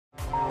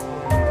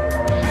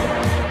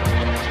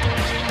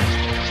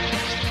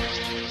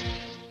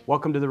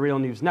Welcome to the Real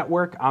News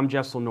Network. I'm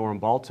Jessel Nor in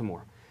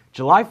Baltimore.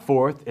 July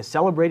 4th is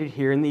celebrated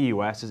here in the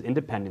U.S. as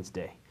Independence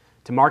Day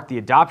to mark the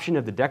adoption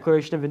of the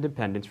Declaration of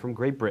Independence from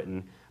Great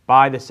Britain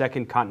by the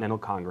Second Continental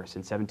Congress in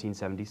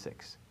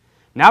 1776.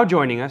 Now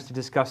joining us to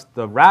discuss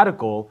the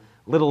radical,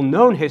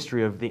 little-known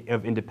history of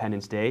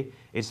Independence Day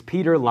is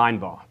Peter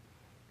Linebaugh.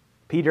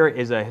 Peter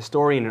is a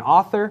historian and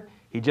author.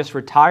 He just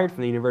retired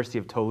from the University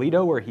of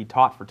Toledo, where he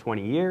taught for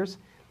 20 years.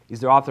 He's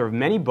the author of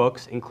many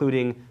books,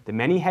 including The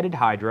Many-Headed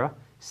Hydra,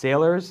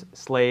 Sailors,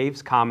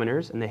 Slaves,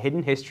 Commoners, and the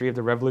Hidden History of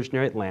the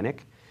Revolutionary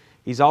Atlantic.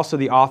 He's also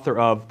the author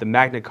of the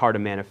Magna Carta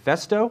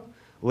Manifesto,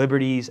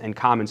 Liberties and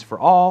Commons for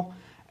All,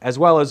 as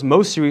well as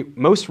most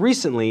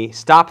recently,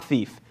 Stop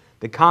Thief,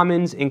 The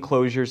Commons,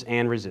 Enclosures,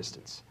 and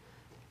Resistance.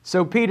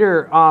 So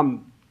Peter,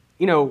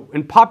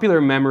 in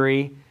popular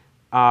memory,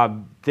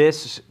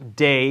 this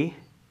day,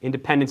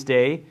 Independence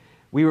Day,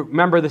 we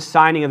remember the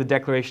signing of the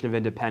Declaration of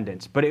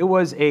Independence, but it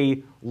was a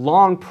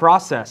long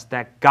process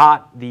that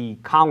got the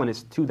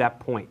colonists to that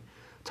point.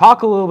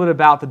 Talk a little bit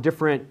about the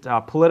different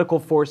political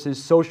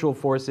forces, social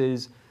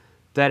forces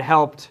that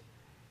helped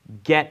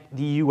get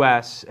the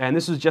U.S., and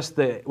this was just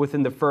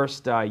within the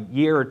first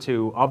year or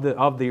two of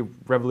the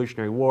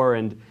Revolutionary War,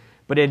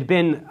 but it had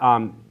been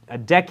a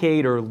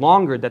decade or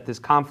longer that this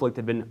conflict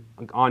had been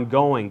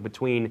ongoing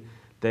between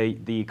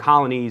the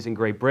colonies and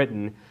Great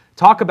Britain.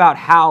 Talk about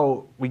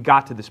how we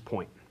got to this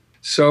point.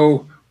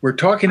 So we're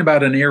talking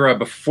about an era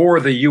before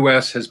the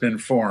U.S. has been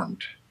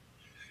formed.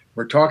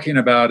 We're talking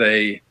about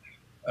a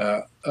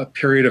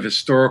period of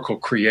historical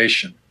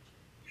creation.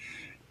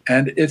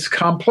 And it's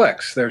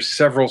complex. There's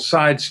several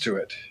sides to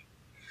it.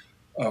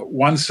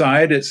 One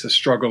side, it's a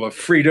struggle of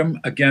freedom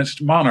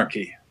against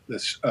monarchy,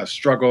 this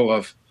struggle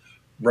of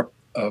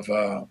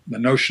the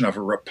notion of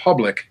a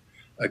republic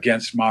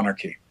against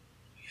monarchy.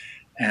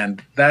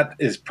 And that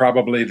is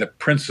probably the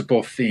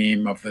principal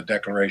theme of the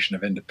Declaration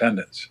of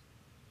Independence.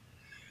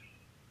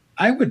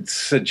 I would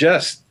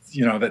suggest,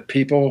 that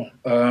people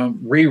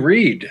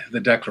reread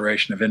the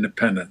Declaration of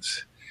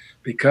Independence,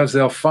 because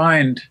they'll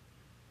find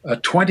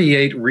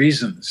 28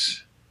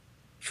 reasons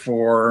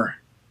for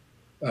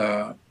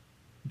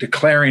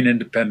declaring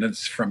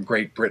independence from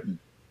Great Britain.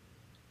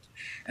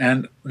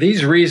 And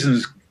these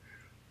reasons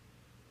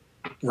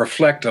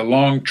reflect a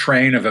long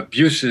train of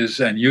abuses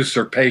and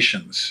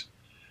usurpations,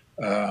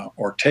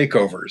 or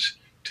takeovers,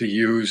 to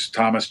use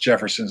Thomas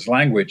Jefferson's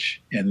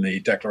language in the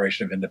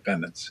Declaration of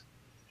Independence.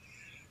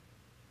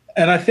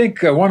 And I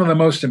think one of the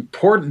most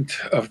important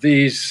of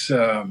these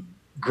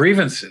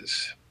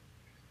grievances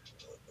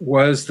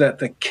was that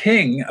the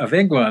King of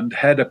England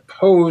had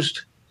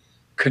opposed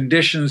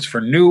conditions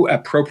for new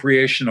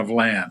appropriation of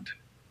land.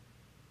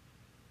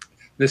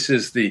 This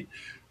is the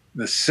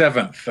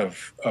seventh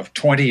of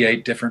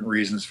 28 different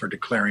reasons for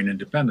declaring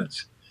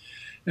independence.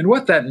 And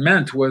what that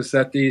meant was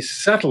that these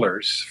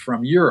settlers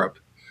from Europe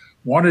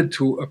wanted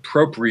to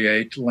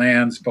appropriate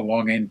lands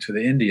belonging to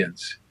the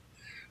Indians,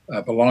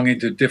 belonging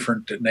to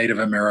different Native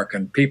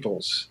American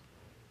peoples.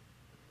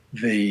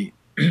 The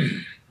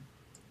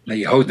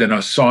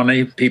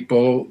Haudenosaunee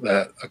people,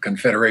 a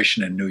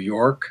confederation in New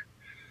York,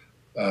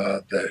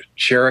 the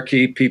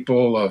Cherokee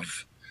people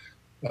of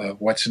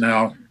what's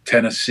now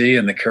Tennessee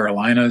and the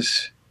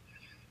Carolinas,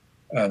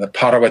 the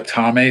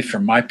Potawatomi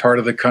from my part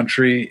of the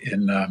country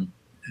in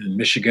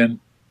Michigan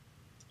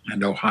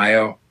and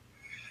Ohio.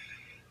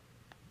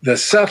 The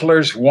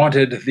settlers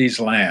wanted these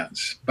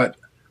lands, but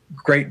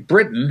Great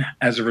Britain,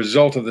 as a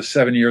result of the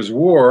 7 Years'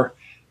 War,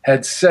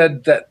 had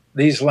said that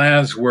these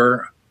lands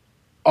were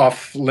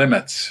off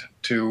limits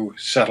to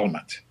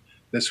settlement.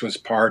 This was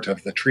part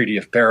of the Treaty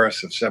of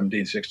Paris of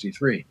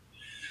 1763.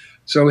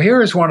 So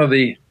here is one of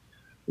the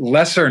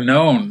lesser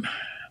known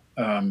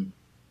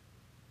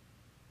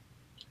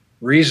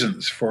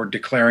reasons for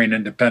declaring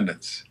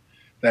independence.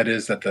 That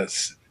is, that the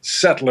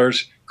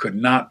settlers could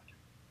not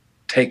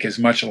take as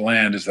much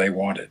land as they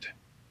wanted.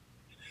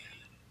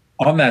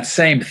 On that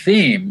same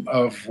theme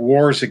of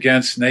wars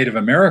against Native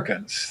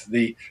Americans,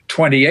 the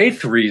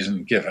 28th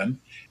reason given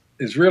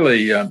is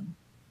really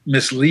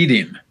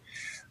misleading.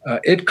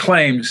 It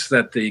claims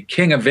that the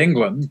King of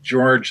England,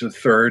 George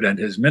III, and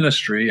his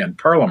ministry and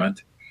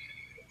parliament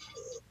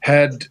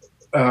had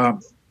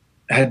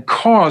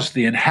caused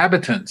the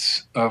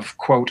inhabitants of,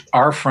 quote,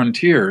 our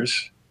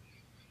frontiers,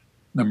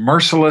 the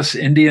merciless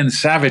Indian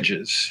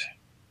savages,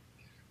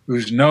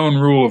 whose known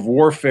rule of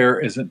warfare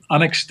is an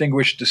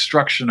unextinguished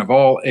destruction of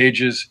all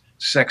ages,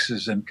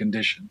 sexes, and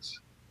conditions.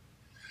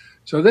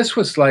 So this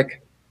was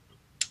like,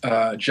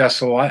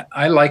 Jessel,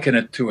 I liken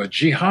it to a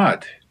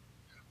jihad,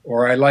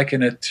 or I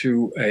liken it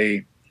to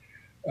a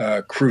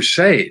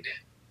crusade,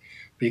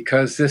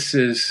 because this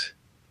is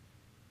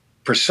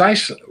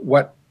precisely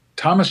what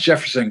Thomas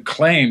Jefferson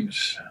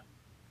claims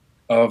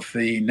of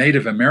the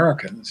Native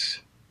Americans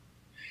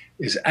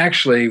is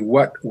actually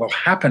what will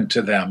happen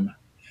to them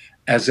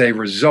as a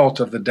result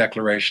of the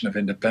Declaration of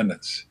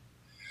Independence.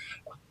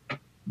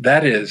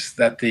 That is,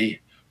 that the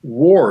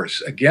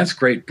wars against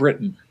Great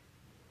Britain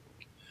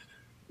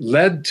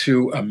led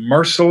to a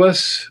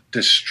merciless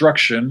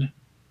destruction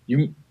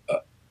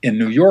in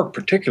New York,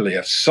 particularly,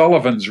 of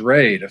Sullivan's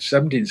raid of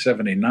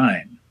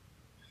 1779,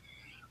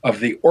 of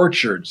the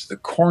orchards, the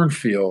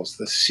cornfields,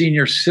 the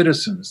senior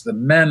citizens, the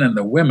men and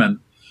the women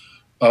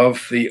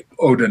of the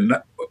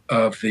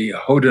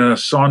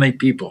Haudenosaunee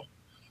people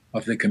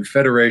of the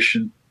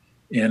Confederation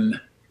in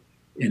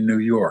New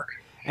York.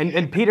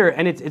 And Peter,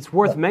 and it's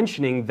worth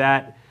mentioning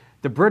that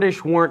the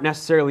British weren't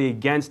necessarily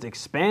against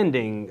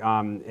expanding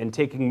and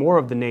taking more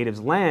of the natives'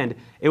 land.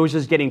 It was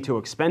just getting too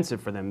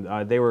expensive for them.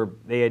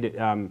 They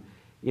had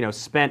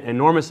spent an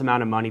enormous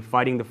amount of money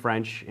fighting the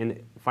French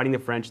in the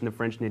French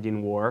and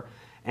Indian War,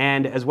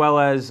 and as well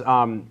as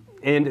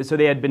and so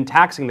they had been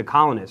taxing the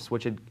colonists,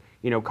 which had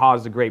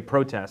caused a great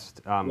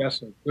protest.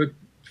 Yes,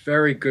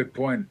 very good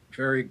point.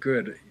 Very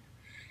good.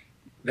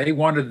 They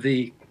wanted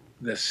the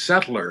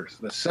settlers,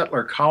 the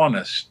settler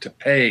colonists, to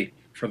pay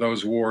for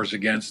those wars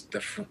against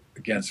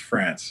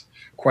France.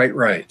 Quite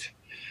right,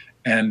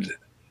 and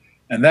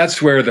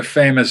that's where the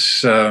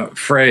famous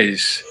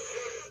phrase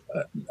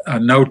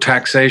 "no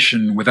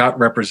taxation without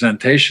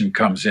representation"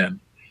 comes in,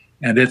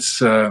 and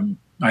it's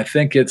I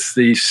think it's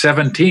the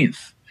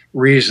 17th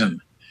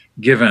reason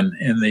given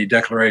in the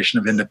Declaration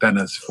of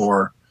Independence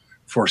for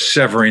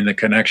severing the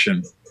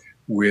connection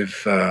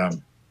with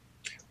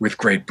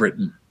Great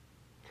Britain.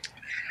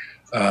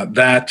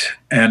 That,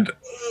 and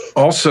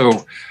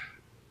also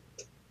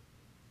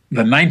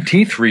the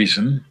 19th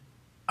reason,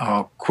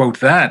 I'll quote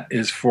that,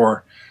 is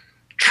for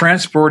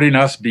transporting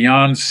us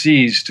beyond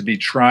seas to be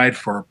tried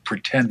for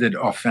pretended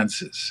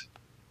offenses.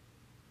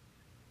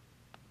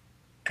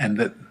 And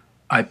that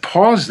I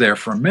pause there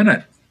for a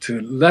minute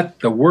to let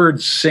the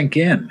words sink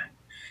in,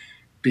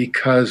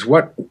 because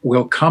what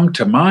will come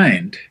to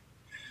mind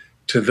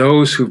to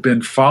those who've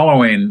been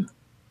following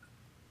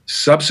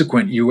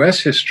subsequent U.S.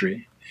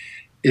 history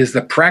is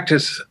the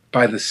practice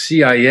by the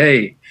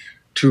CIA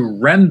to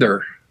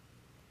render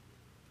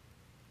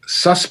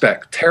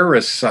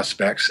terrorist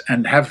suspects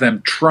and have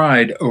them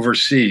tried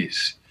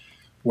overseas,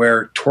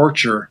 where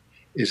torture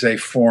is a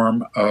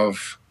form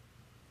of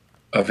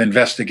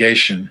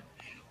investigation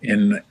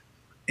in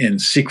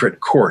secret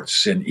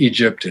courts in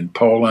Egypt, in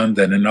Poland,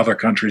 and in other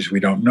countries we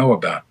don't know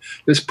about.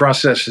 This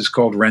process is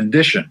called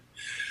rendition.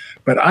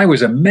 But I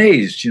was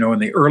amazed, in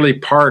the early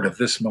part of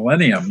this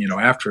millennium,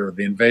 after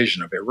the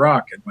invasion of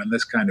Iraq and when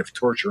this kind of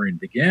torturing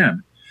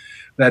began,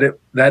 that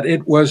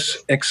it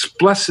was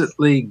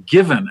explicitly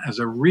given as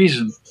a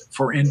reason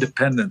for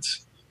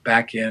independence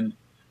back in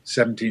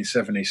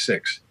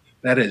 1776.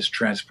 That is,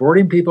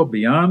 transporting people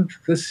beyond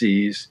the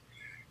seas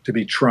to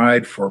be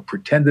tried for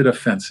pretended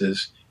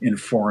offenses in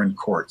foreign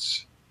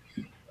courts.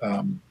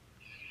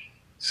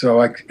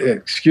 So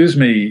excuse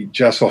me,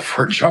 Jessel,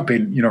 for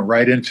jumping,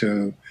 right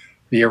into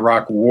the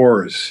Iraq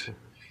wars,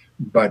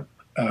 but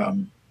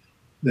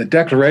the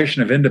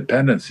Declaration of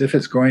Independence, if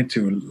it's going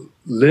to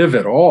live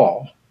at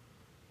all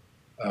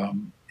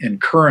in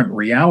current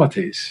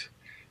realities,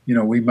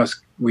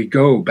 we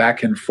go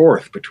back and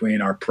forth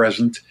between our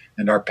present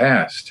and our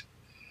past.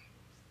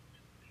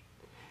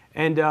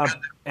 And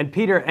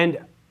Peter, and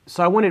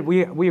so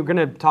we were going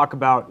to talk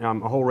about a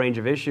whole range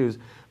of issues,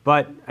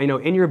 but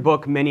in your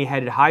book,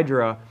 Many-Headed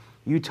Hydra,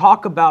 you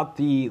talk about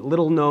the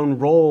little-known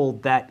role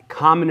that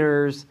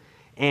commoners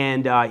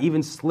and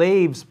even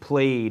slaves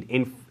played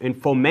in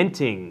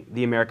fomenting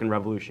the American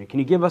Revolution. Can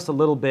you give us a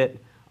little bit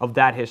of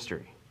that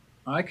history?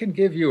 I can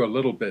give you a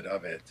little bit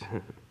of it.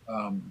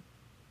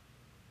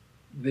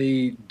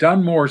 The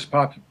Dunmore's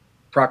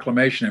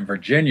proclamation in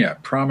Virginia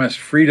promised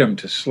freedom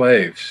to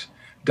slaves.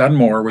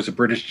 Dunmore was a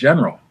British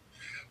general.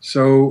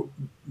 So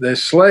the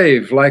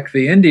slave, like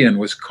the Indian,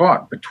 was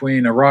caught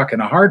between a rock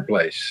and a hard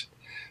place.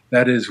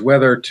 That is,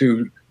 whether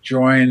to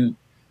join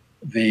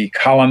the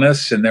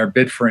colonists in their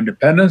bid for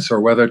independence or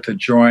whether to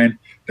join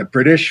the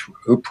British,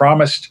 who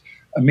promised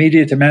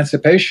immediate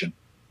emancipation.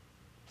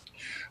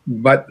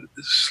 But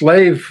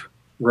slave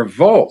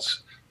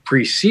revolts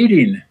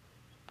preceding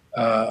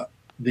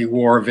the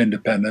War of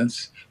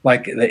Independence,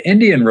 like the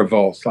Indian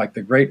revolts, like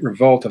the Great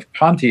Revolt of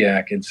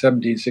Pontiac in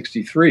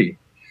 1763,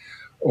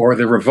 or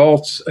the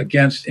revolts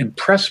against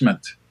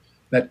impressment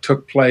that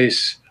took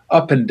place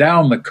up and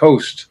down the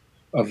coast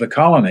of the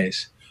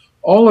colonies.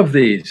 All of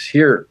these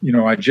here,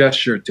 I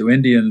gesture to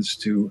Indians,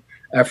 to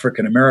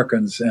African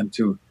Americans, and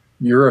to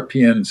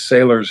European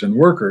sailors and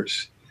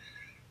workers.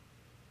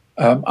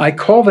 We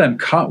call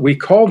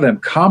them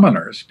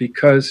commoners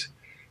because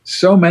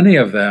so many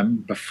of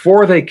them,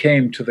 before they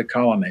came to the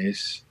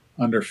colonies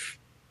under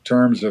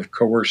terms of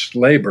coerced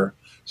labor,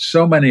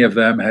 so many of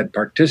them had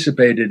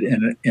participated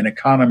in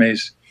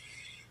economies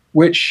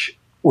which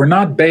were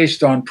not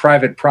based on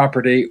private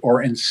property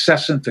or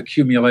incessant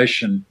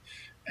accumulation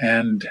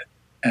and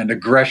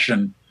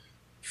aggression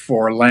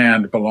for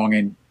land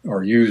belonging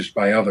or used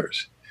by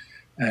others.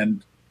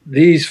 And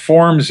these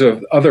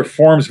other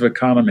forms of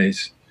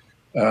economies,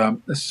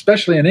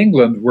 especially in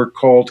England, were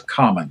called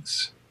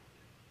commons.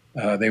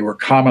 They were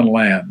common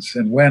lands.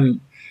 And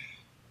when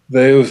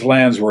those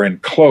lands were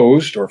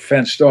enclosed or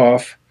fenced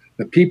off,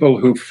 the people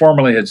who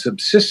formerly had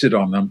subsisted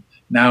on them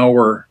now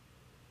were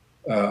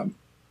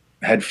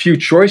had few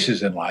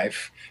choices in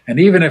life, and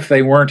even if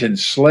they weren't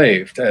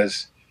enslaved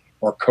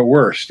or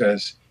coerced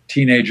as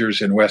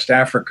teenagers in West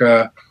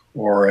Africa,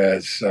 or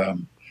as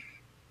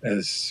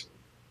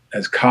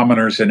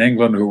commoners in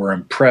England who were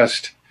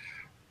impressed,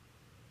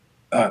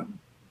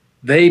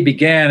 they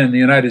began in the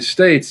United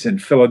States, in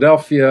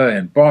Philadelphia,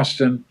 in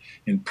Boston,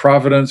 in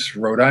Providence,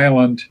 Rhode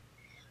Island.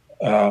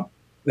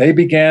 They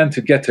began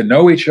to get to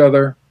know each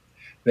other.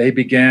 They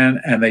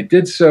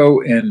did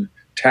so in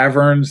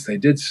taverns. They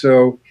did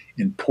so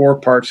in poor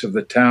parts of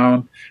the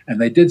town,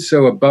 and they did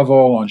so above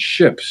all on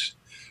ships.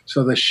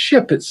 So the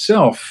ship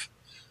itself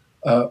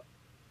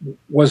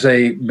was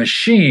a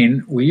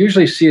machine. We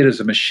usually see it as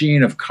a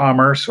machine of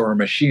commerce or a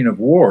machine of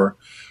war,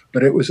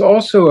 but it was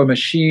also a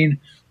machine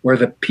where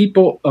the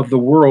people of the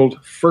world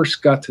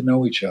first got to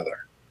know each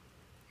other.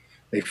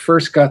 They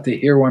first got to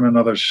hear one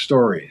another's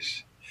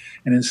stories.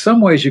 And in some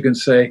ways you can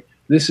say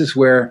this is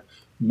where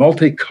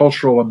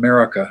multicultural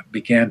America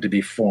began to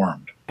be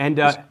formed. And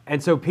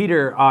so,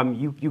 Peter,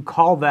 you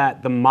call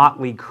that the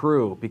motley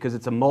crew because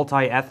it's a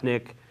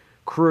multi-ethnic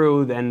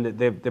crew, and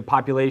the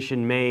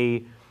population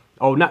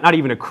not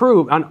even a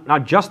crew,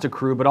 not just a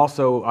crew, but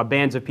also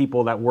bands of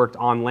people that worked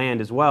on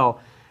land as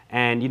well.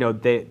 And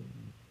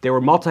they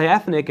were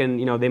multi-ethnic,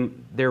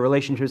 and their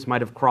relationships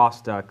might have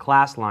crossed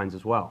class lines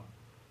as well.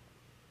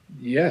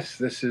 Yes,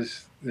 this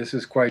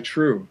is quite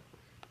true.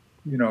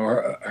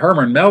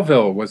 Herman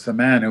Melville was the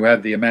man who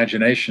had the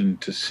imagination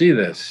to see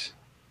this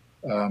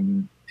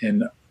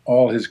in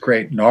all his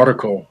great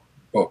nautical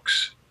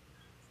books,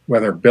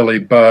 whether Billy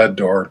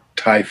Budd or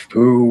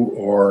Typhoon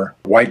or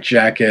White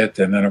Jacket,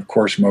 and then of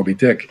course Moby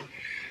Dick.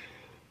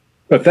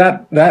 But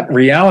that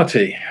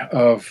reality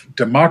of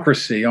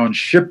democracy on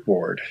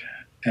shipboard,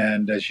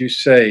 and as you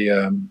say,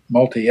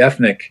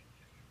 multi-ethnic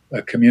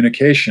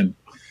communication,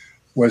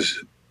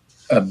 was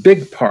a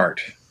big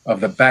part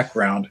of the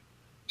background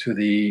to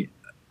the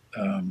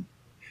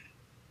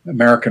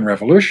American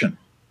Revolution.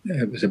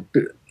 It was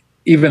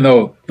even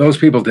though those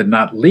people did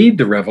not lead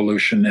the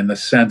revolution in the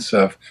sense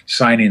of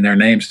signing their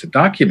names to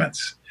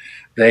documents,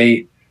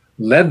 they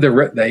led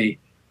the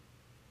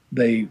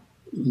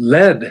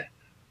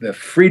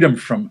freedom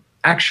from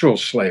actual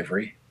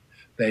slavery.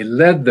 They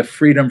led the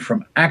freedom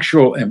from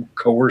actual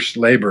coerced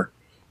labor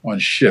on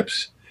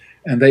ships,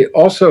 and they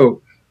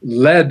also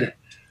led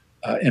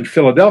in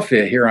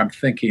Philadelphia. Here, I'm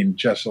thinking,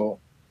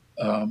 Jessel.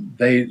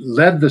 They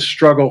led the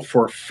struggle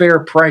for fair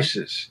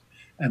prices,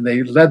 and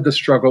they led the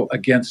struggle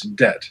against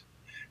debt.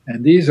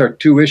 And these are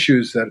two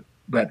issues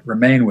that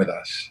remain with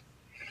us.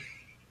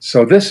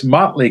 So this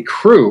motley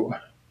crew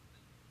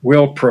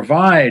will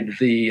provide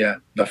the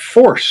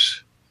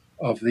force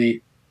of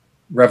the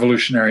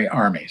revolutionary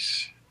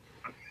armies.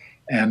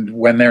 And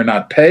when they're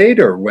not paid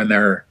or when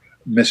they're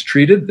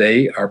mistreated,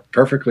 they are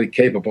perfectly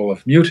capable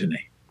of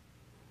mutiny.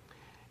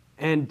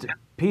 And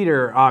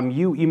Peter,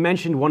 you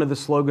mentioned one of the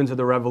slogans of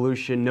the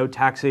revolution, no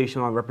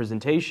taxation on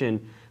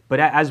representation. But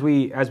as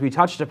we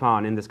touched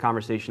upon in this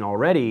conversation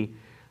already,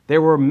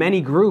 there were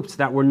many groups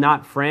that were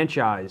not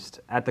franchised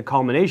at the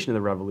culmination of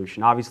the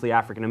revolution. Obviously,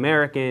 African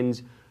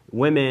Americans,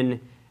 women,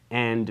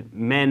 and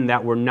men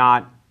that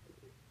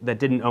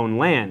didn't own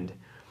land.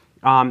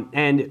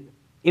 And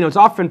it's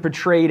often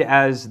portrayed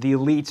as the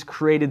elites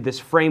created this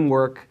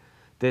framework,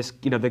 they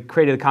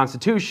created a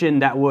constitution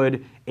that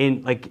would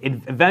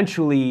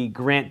eventually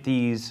grant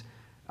these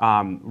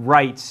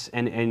rights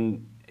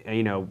and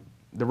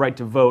the right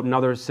to vote and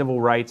other civil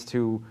rights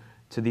to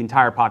the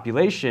entire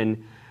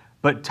population.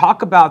 But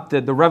talk about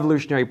the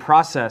revolutionary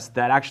process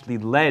that actually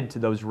led to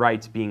those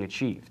rights being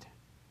achieved.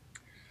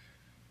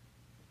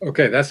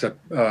 Okay,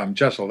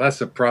 Jessel, that's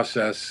a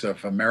process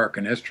of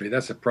American history.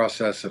 That's a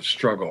process of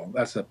struggle.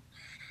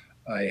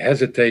 I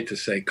hesitate to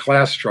say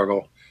class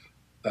struggle,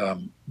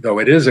 though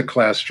it is a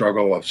class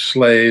struggle of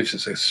slaves.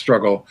 It's a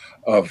struggle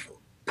of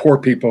poor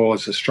people.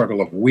 It's a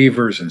struggle of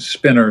weavers and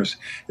spinners.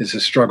 It's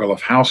a struggle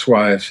of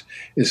housewives.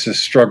 It's a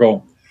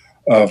struggle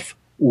of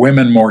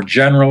women more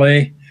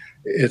generally.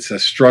 It's a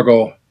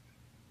struggle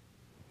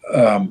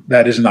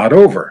that is not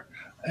over.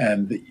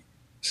 And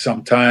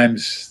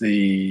sometimes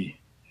the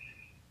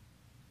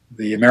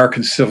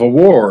American Civil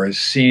War is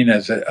seen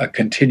as a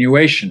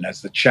continuation,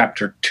 as the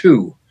Chapter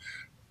 2,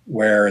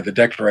 where the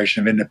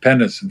Declaration of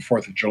Independence and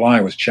 4th of July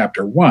was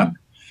Chapter 1.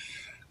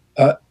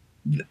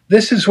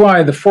 This is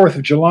why the 4th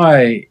of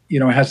July,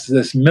 has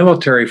this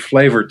military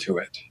flavor to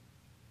it.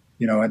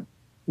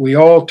 We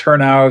all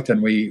turn out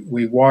and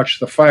we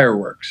watch the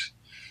fireworks.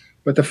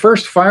 But the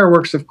first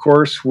fireworks, of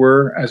course,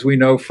 were, as we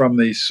know from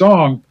the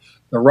song,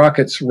 the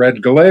rocket's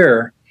red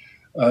glare.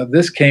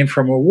 This came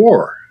from a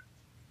war.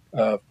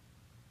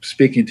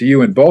 Speaking to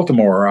you in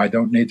Baltimore, I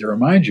don't need to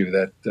remind you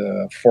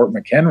that Fort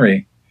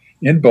McHenry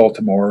in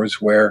Baltimore is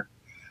where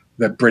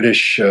the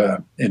British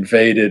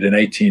invaded in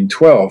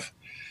 1812.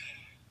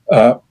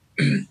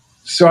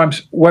 So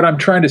what I'm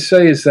trying to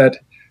say is that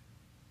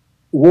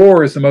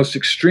war is the most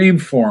extreme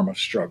form of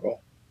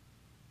struggle,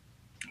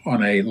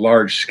 on a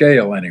large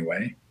scale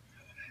anyway.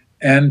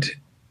 And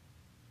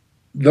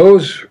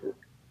those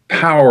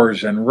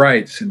powers and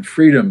rights and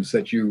freedoms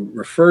that you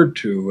referred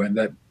to and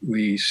that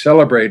we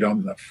celebrate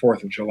on the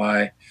 4th of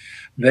July,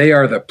 they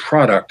are the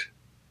product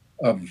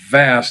of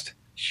vast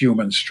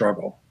human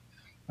struggle.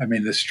 I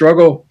mean, the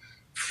struggle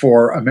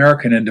for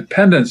American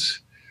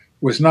independence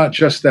was not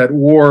just that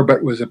war,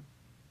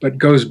 but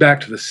goes back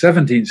to the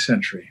 17th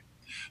century.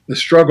 The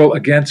struggle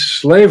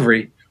against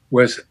slavery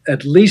was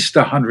at least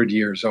 100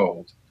 years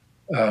old.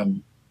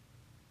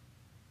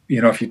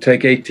 If you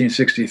take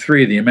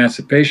 1863, the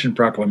Emancipation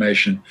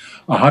Proclamation,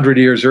 100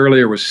 years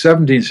earlier was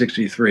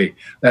 1763.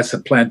 That's the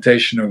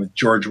plantation of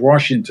George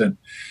Washington.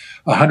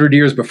 100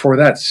 years before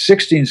that,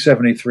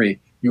 1673,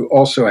 you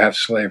also have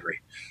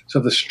slavery. So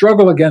the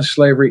struggle against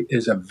slavery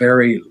is a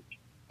very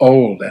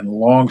old and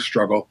long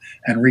struggle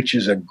and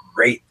reaches a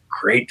great,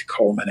 great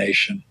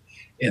culmination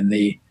in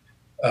the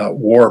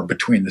war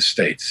between the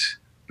states,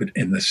 but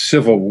in the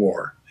Civil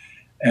War.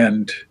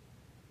 And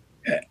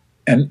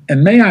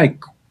may I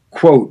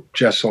quote,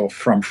 Jessel,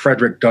 from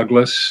Frederick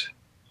Douglass,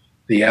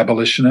 the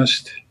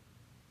abolitionist?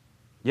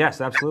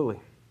 Yes, absolutely.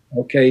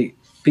 Okay,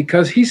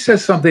 because he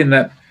says something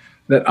that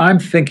I'm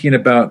thinking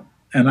about,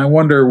 and I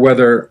wonder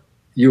whether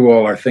you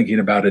all are thinking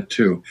about it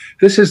too.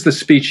 This is the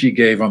speech he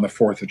gave on the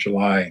 4th of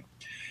July.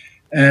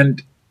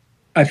 And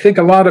I think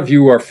a lot of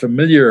you are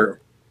familiar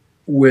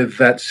with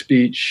that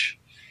speech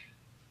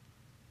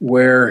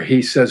where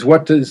he says,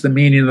 what is the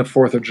meaning of the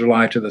 4th of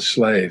July to the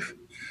slave?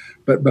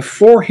 But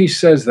before he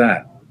says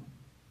that,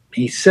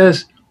 he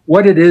says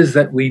what it is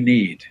that we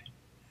need.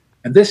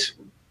 And this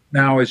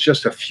now is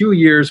just a few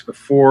years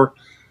before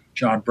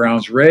John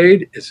Brown's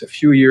raid. It's a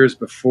few years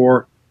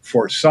before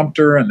Fort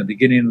Sumter and the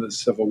beginning of the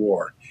Civil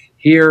War.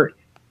 Here,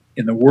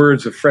 in the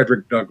words of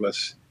Frederick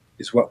Douglass,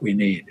 is what we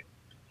need.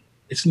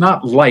 It's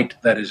not light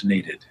that is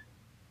needed,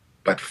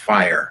 but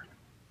fire.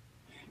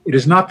 It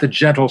is not the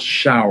gentle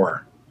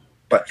shower,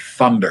 but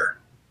thunder.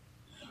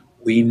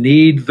 We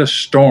need the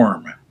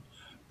storm,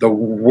 the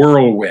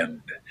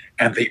whirlwind,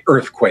 and the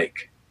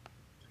earthquake.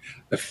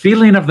 The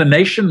feeling of the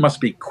nation must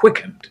be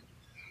quickened.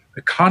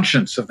 The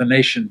conscience of the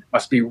nation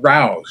must be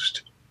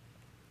roused.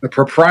 The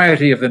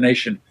propriety of the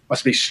nation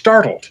must be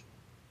startled.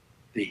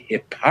 The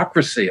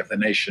hypocrisy of the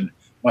nation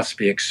must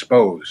be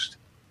exposed.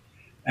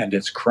 And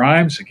its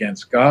crimes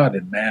against God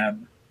and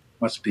man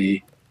must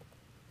be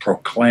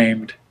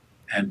proclaimed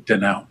and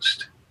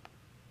denounced.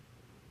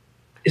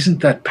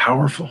 Isn't that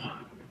powerful?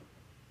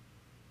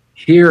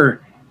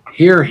 Here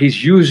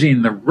he's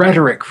using the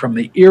rhetoric from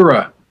the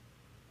era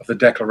of the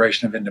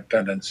Declaration of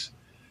Independence,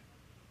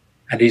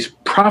 and he's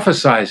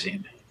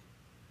prophesizing.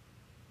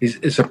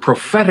 It's a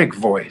prophetic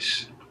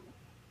voice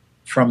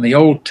from the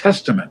Old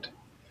Testament,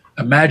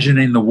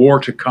 imagining the war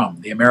to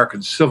come, the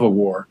American Civil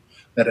War,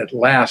 that at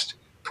last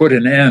put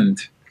an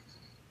end.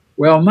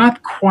 Well,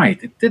 not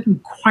quite. It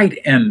didn't quite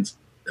end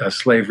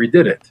slavery,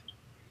 did it?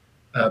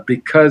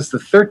 Because the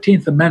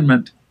 13th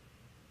Amendment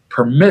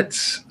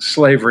permits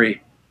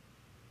slavery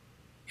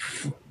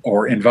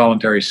or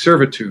involuntary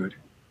servitude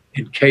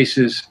in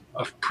cases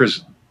of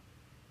prison.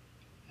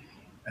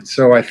 And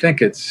so I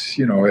think it's,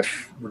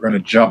 if we're going to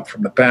jump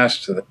from the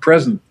past to the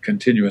present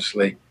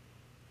continuously,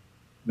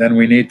 then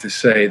we need to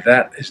say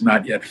that is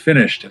not yet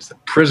finished as the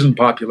prison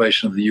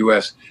population of the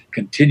U.S.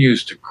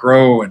 continues to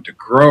grow and to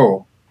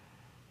grow.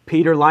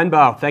 Peter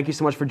Linebaugh, thank you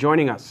so much for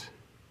joining us.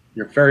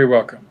 You're very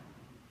welcome.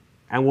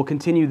 And we'll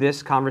continue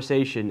this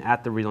conversation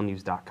at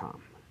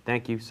TheRealNews.com.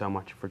 Thank you so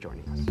much for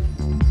joining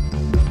us.